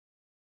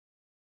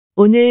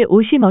오늘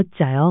옷이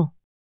멋져요.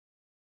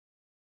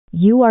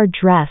 You are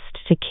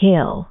dressed to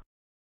kill.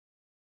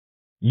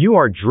 You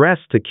are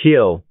dressed to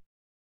kill.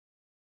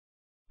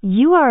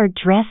 You are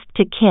dressed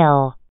to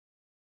kill.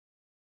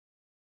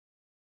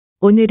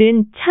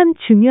 오늘은 참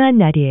중요한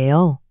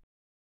날이에요.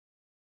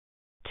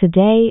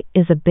 Today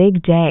is a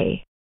big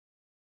day.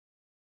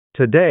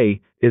 Today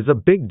is a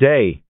big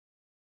day.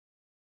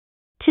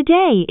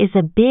 Today is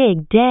a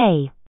big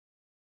day.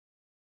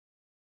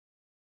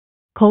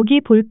 거기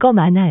볼 거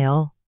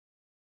많아요.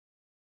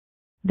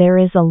 There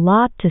is a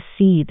lot to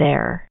see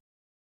there.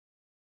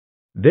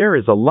 There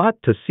is a lot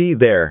to see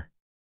there.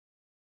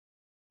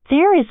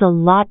 There is a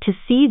lot to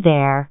see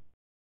there.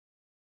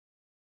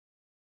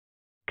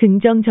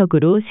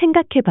 긍정적으로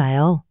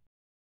생각해봐요.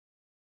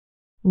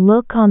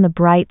 Look on the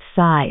bright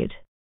side.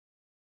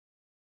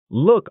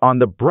 Look on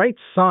the bright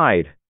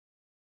side.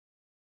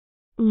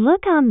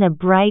 Look on the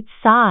bright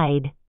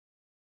side.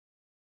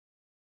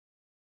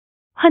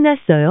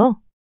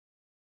 화났어요?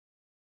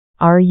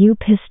 Are you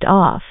pissed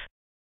off?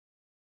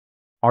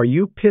 Are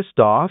you pissed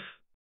off?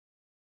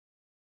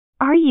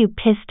 Are you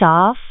pissed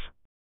off?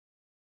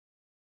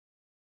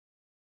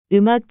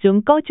 음악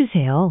좀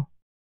꺼주세요.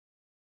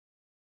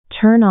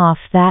 Turn off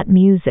that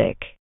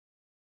music.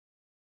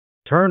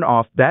 Turn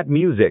off that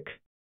music.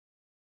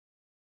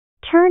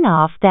 Turn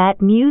off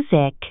that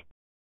music.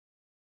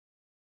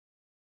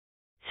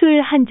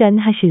 술 한잔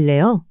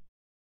하실래요?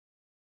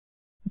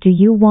 Do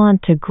you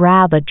want to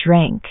grab a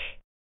drink?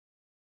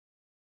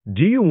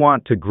 Do you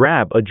want to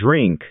grab a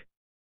drink?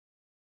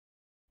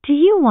 Do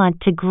you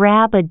want to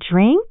grab a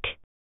drink?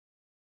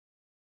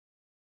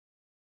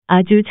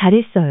 아주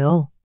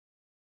잘했어요.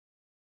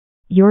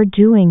 You're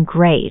doing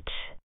great.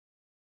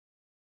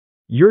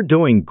 You're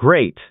doing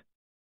great.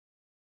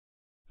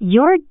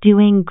 You're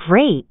doing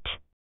great.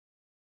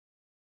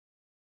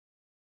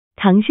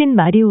 당신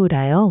말이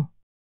옳아요.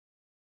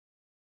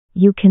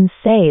 You can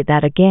say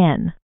that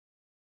again.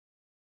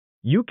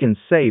 You can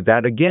say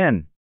that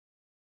again.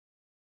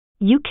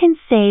 You can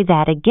say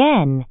that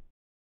again.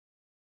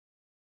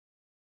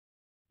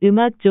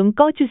 음악 좀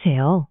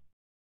꺼주세요.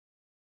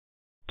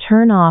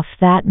 Turn off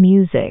that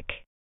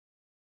music.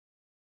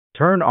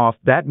 Turn off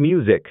that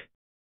music.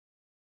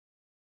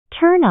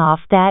 Turn off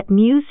that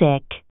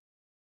music.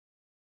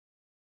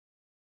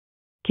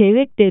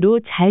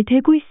 계획대로 잘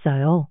되고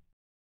있어요.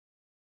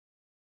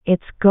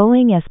 It's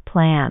going as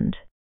planned.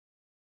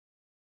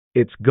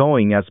 It's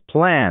going as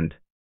planned.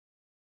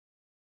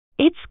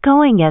 It's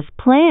going as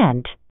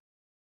planned.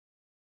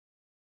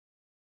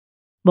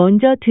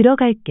 먼저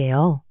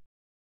들어갈게요.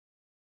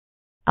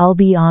 I'll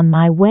be on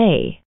my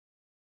way.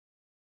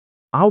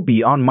 I'll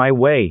be on my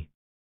way.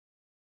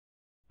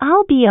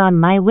 I'll be on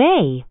my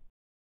way.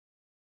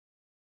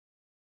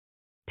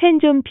 펜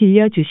좀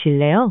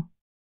빌려주실래요?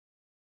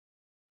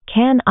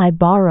 Can I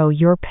borrow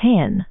your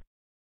pen?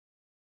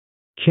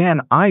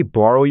 Can I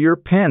borrow your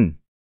pen?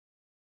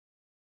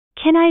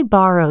 Can I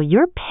borrow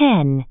your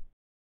pen?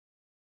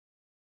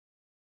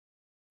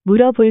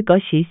 물어볼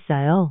것이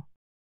있어요.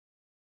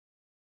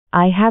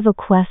 I have a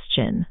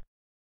question.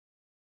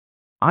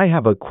 I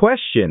have a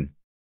question.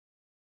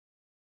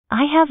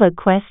 I have a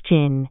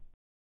question.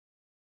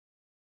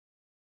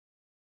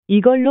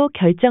 이걸로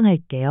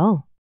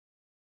결정할게요.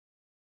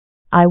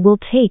 I will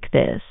take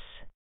this.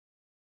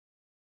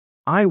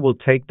 I will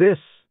take this.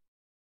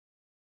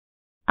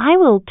 I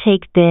will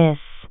take this.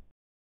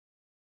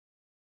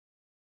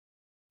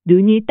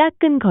 눈이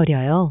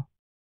따끔거려요.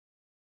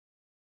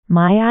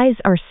 My eyes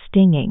are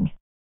stinging.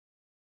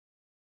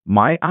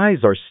 My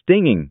eyes are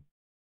stinging.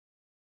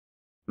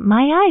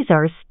 My eyes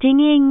are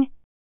stinging.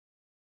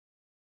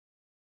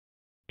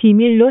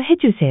 비밀로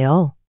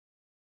해주세요.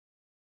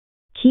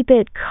 Keep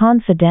it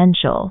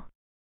confidential.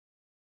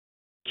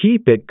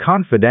 Keep it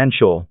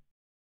confidential.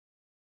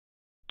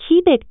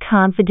 Keep it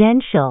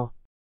confidential.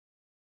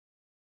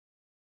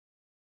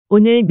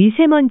 오늘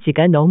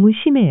미세먼지가 너무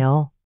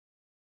심해요.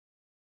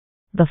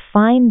 The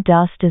fine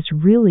dust is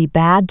really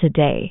bad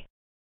today.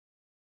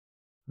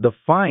 The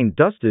fine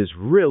dust is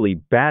really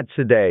bad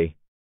today.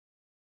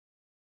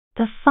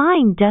 The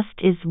fine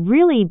dust is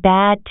really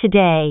bad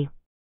today.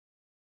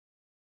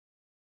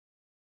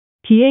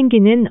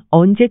 비행기는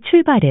언제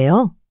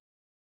출발해요?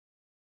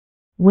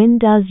 When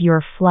does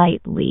your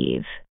flight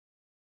leave?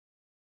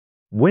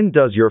 When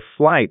does your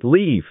flight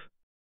leave?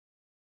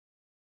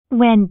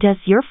 When does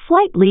your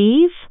flight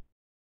leave?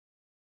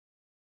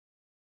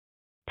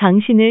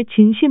 당신을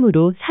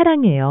진심으로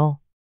사랑해요.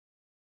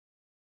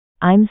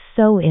 I'm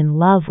so in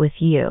love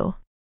with you.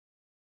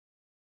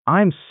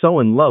 I'm so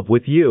in love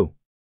with you.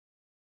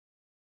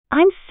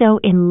 I'm so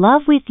in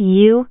love with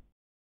you.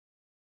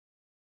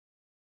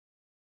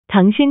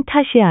 당신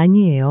탓이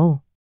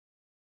아니에요.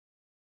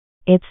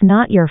 It's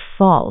not your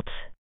fault.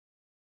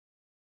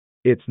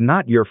 It's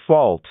not your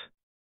fault.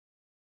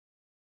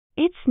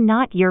 It's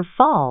not your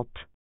fault.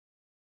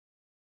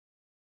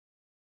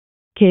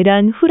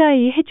 계란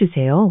후라이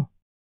해주세요.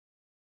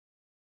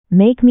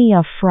 Make me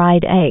a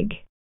fried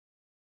egg.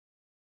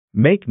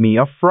 Make me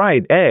a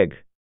fried egg.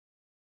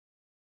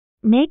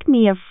 Make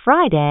me a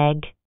fried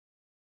egg.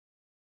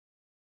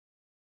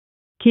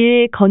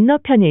 길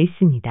건너편에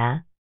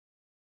있습니다.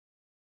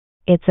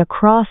 It's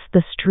across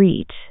the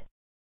street.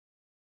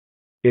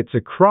 It's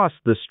across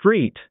the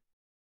street.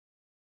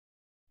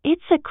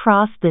 It's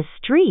across the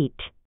street.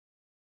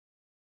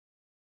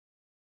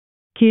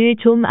 길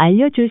좀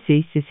알려줄 수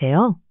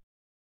있으세요?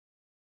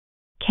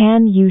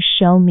 Can you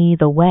show me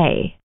the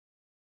way?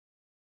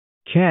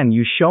 Can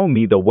you show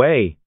me the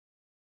way?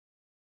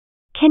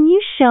 Can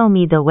you show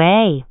me the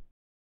way?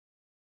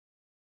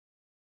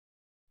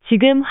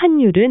 지금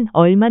환율은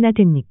얼마나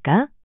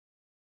됩니까?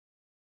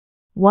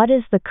 What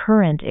is the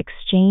current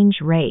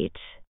exchange rate?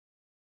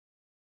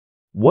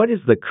 What is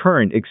the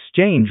current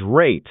exchange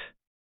rate?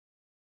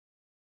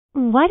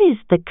 What is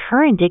the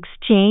current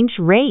exchange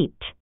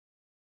rate?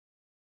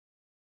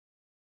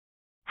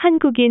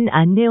 한국인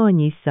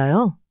안내원이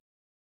있어요.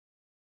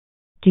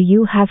 Do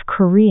you have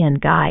Korean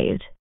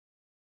guide?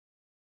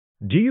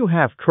 Do you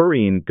have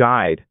Korean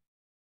guide?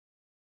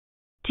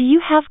 Do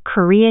you have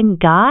Korean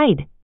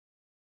guide?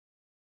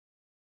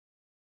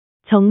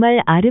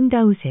 정말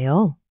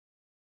아름다우세요.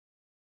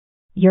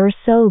 You're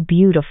so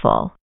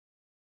beautiful.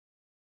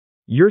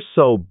 You're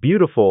so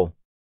beautiful.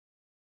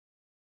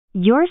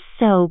 You're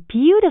so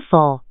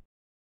beautiful.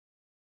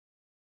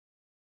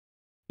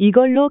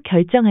 이걸로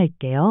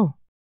결정할게요.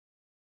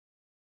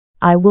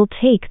 I will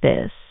take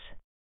this.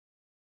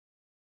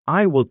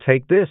 I will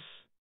take this.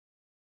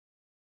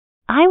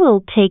 I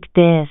will take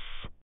this.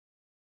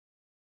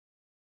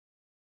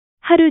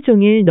 하루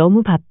종일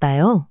너무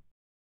바빠요.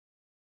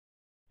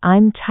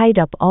 I'm tied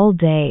up all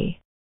day.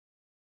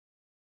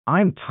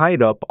 I'm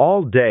tied up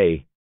all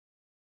day.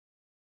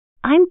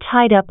 I'm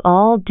tied up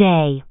all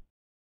day.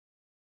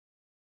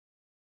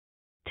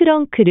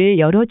 트렁크를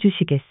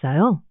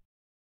열어주시겠어요?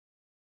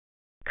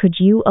 Could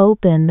you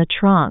open the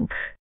trunk?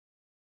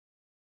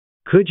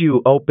 Could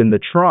you open the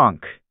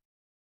trunk?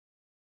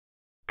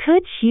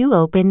 Could you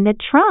open the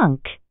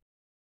trunk?